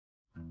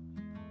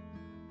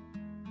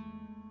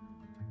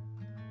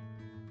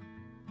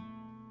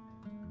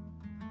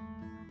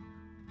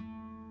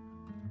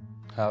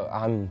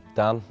I'm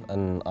Dan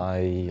and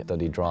I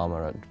study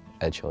drama at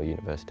Edgehill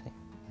University.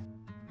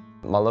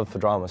 My love for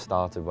drama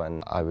started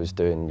when I was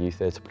doing youth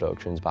theatre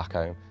productions back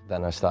home.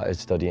 Then I started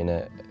studying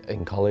it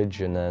in college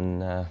and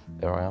then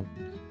here I am.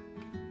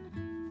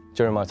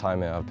 During my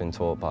time here I've been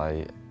taught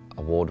by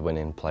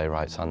award-winning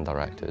playwrights and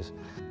directors.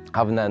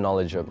 Having their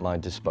knowledge at my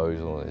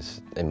disposal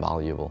is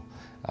invaluable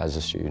as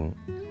a student.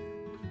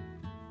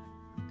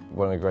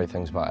 One of the great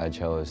things about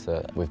Edgehill is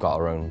that we've got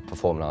our own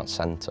performing arts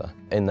centre.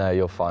 In there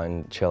you'll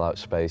find chill-out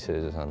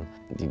spaces and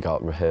you've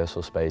got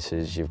rehearsal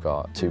spaces, you've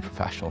got 2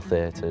 professional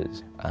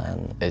theatres,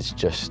 and it's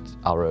just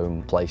our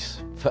own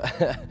place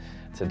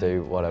to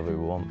do whatever we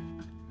want.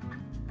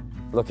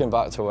 Looking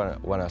back to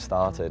when I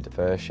started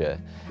first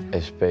year,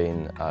 it's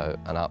been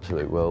an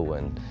absolute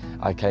whirlwind.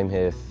 I came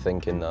here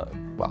thinking that,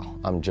 well,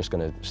 I'm just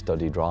going to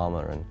study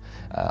drama, and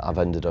I've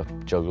ended up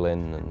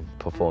juggling and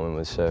performing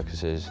with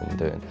circuses and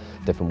doing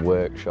different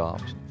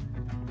workshops.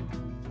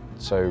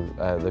 So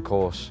the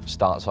course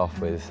starts off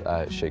with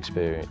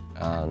Shakespeare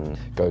and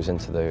goes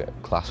into the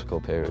classical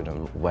period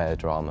and where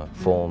drama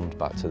formed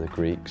back to the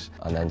Greeks.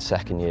 And then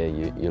second year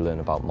you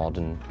learn about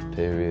modern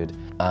period,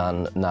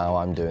 and now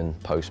I'm doing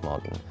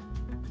postmodern.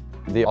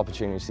 The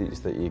opportunities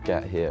that you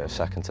get here are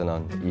second to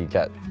none. You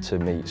get to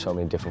meet so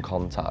many different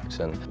contacts,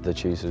 and the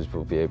tutors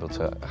will be able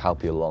to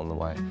help you along the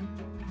way.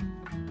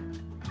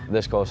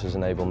 This course has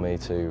enabled me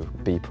to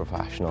be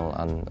professional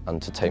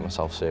and to take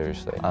myself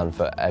seriously, and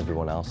for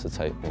everyone else to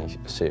take me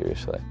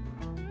seriously.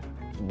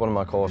 One of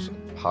my course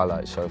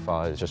highlights so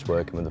far is just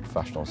working with a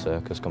professional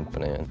circus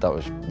company, and that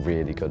was a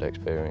really good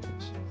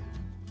experience.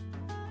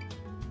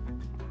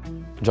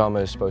 Drama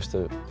is supposed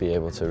to be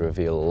able to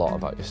reveal a lot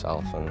about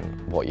yourself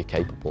and what you're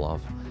capable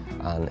of,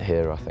 and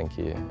here I think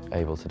you're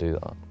able to do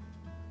that.